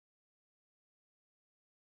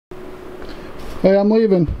Hey, I'm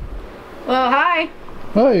leaving. Well, hi.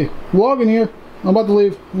 Hey, vlogging here. I'm about to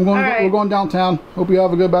leave. We're going downtown. Hope you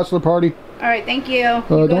have a good bachelor party. All right, thank you.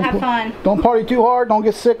 Go have fun. Don't party too hard. Don't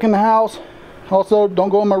get sick in the house. Also, don't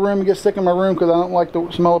go in my room and get sick in my room because I don't like the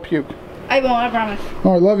smell of puke. I won't, I promise.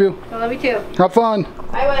 All right, love you. I love you too. Have fun.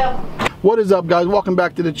 I will. What is up, guys? Welcome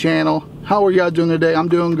back to the channel. How are you guys doing today? I'm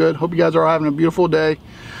doing good. Hope you guys are having a beautiful day.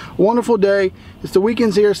 Wonderful day. It's the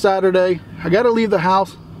weekend's here, Saturday. I got to leave the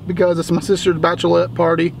house because it's my sister's bachelorette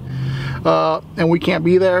party, and we can't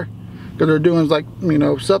be there because they're doing, like, you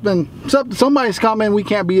know, something. Somebody's coming. We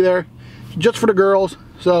can't be there, just for the girls.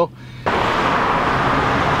 So.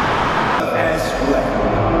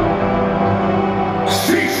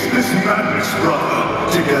 Cease this madness, brother.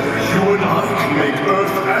 Together, you and I can make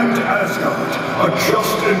Earth and Asgard a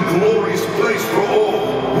just and glorious place for all.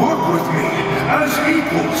 Work with me as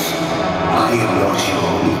equals. I am not your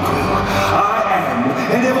equal. I am,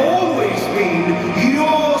 and have always been,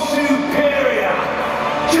 your superior.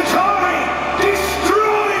 Chitauri,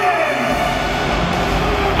 destroy them!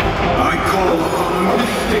 I call upon the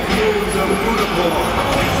mystic moves of Udapur.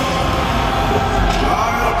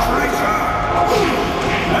 Vile traitor!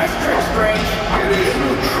 Nice trick, Strange. It is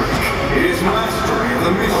no trick. It is mastery of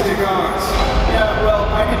the mystic arts. Yeah, well,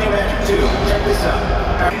 I can do magic too. Check this out.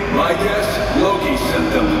 My guess, Loki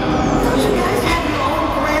sent them. Don't you guys have your own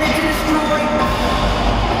planet to destroy?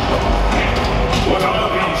 What are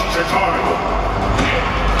these Chitauri?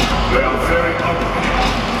 They are very ugly.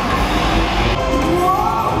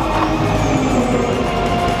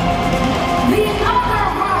 The other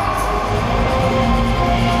right!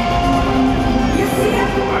 You see it?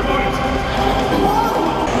 I want it. Whoa!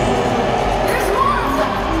 There's more of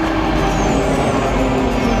them!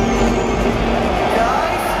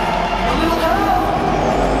 Guys, a little help.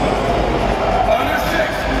 Under 6.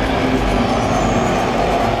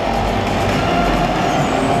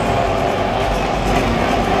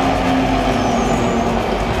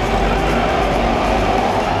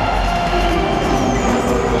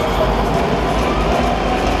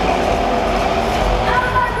 Out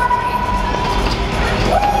of my way!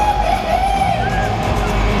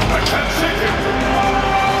 I can't see him.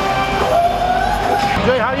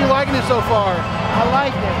 Jay, how are you liking it so far? I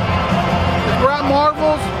like it. We're at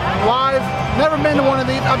Marvel's live. Never been to one of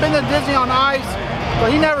these. I've been to Disney on Ice,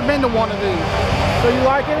 but he never been to one of these. So you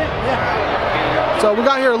liking it? Yeah. So we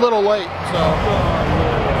got here a little late, so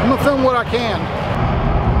I'm gonna film what I can.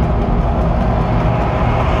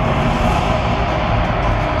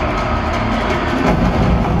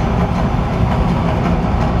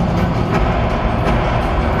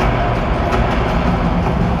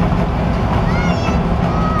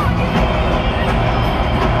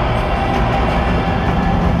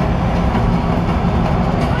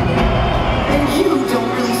 And you don't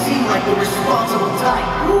really seem like the responsible type.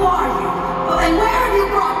 Who are you? And where have you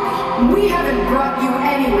brought me? We haven't brought you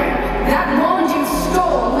anywhere. That wand you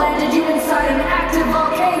stole landed you inside an active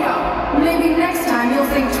volcano. Maybe next time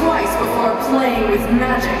you'll think twice before playing with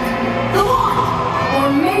magic. The wand!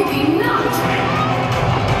 Or maybe not.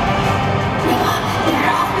 Get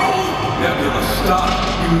off me! Nebula, stop.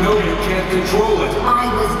 You know you can't control it. I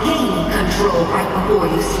was gaining control right before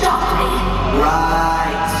you stopped me.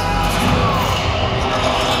 Right.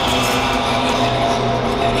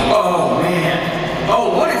 Oh, man.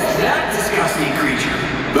 Oh, what is that disgusting creature?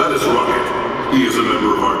 That is Rocket. He is a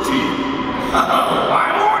member of our team.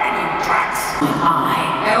 I'm warning you, Drax.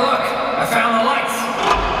 Hey, look. I found the lights.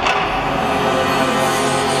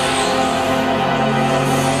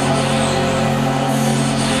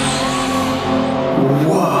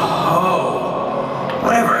 Whoa.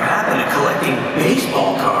 Whatever happened to collecting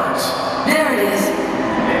baseball cards? There it is.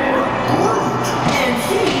 And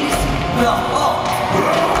he's the Hulk.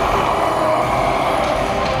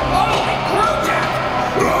 Holy Groot!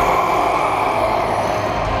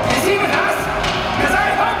 Is he with us? Because I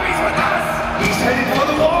hope he's with us! He's headed for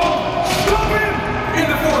the wall! Stop him! In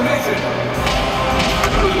the formation!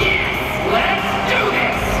 Yes! Let's do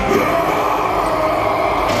this!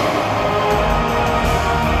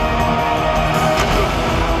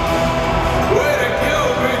 Way to go,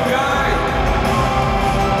 big guy!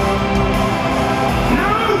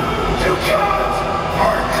 No! You can't! I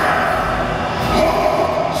can!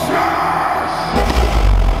 Hulk smash!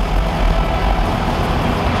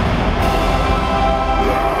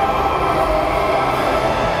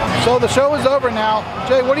 So the show is over now.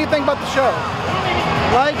 Jay, what do you think about the show?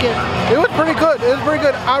 Like it. It was pretty good. It was pretty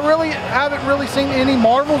good. I really haven't really seen any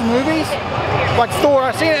Marvel's movies. Like Thor,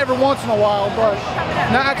 I've seen it every once in a while, but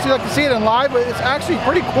not actually like to see it in live, but it's actually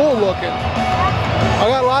pretty cool looking. I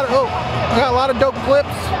got a lot of dope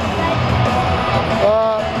clips.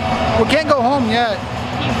 We can't go home yet.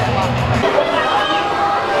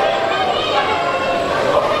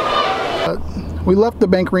 We left the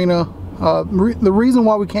bank arena. The reason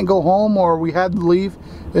why we can't go home or we had to leave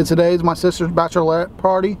is today is my sister's bachelorette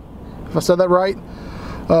party, if I said that right.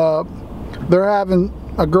 They're having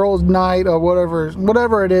a girls' night or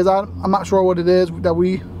whatever it is. I'm not sure what it is that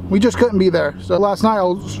we just couldn't be there. So last night I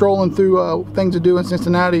was strolling through things to do in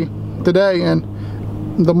Cincinnati today, and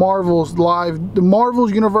the Marvels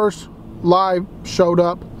Universe Live showed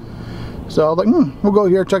up. So I was like, we'll go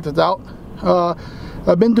here and check this out.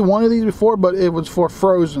 I've been to one of these before, but it was for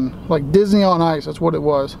Frozen, like Disney on Ice. That's what it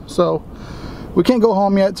was. So we can't go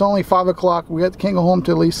home yet. It's only 5 o'clock. We can't go home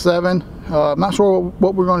till at least 7. I'm not sure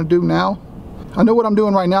what we're going to do now. I know what I'm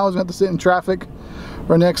doing right now is going to have to sit in traffic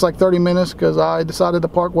for the next like 30 minutes because I decided to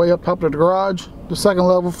park way up top of the garage, the second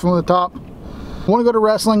level from the top. I want to go to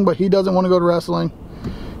wrestling, but he doesn't want to go to wrestling.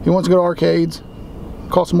 He wants to go to arcades.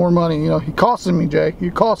 Costs more money. You know, he costing me, Jay.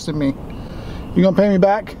 You're costing me. You gonna pay me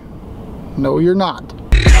back? No, you're not.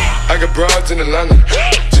 I got broads in Atlanta,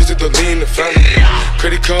 just to lean the family.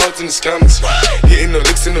 Credit cards in the scammers, hitting the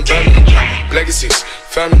licks in the van. Legacies,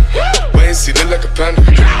 family, wait and see, look like a panda.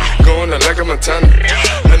 Going out like a Montana,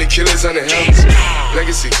 100 killers on the helmets.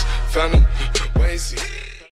 Legacies, family, wait and see.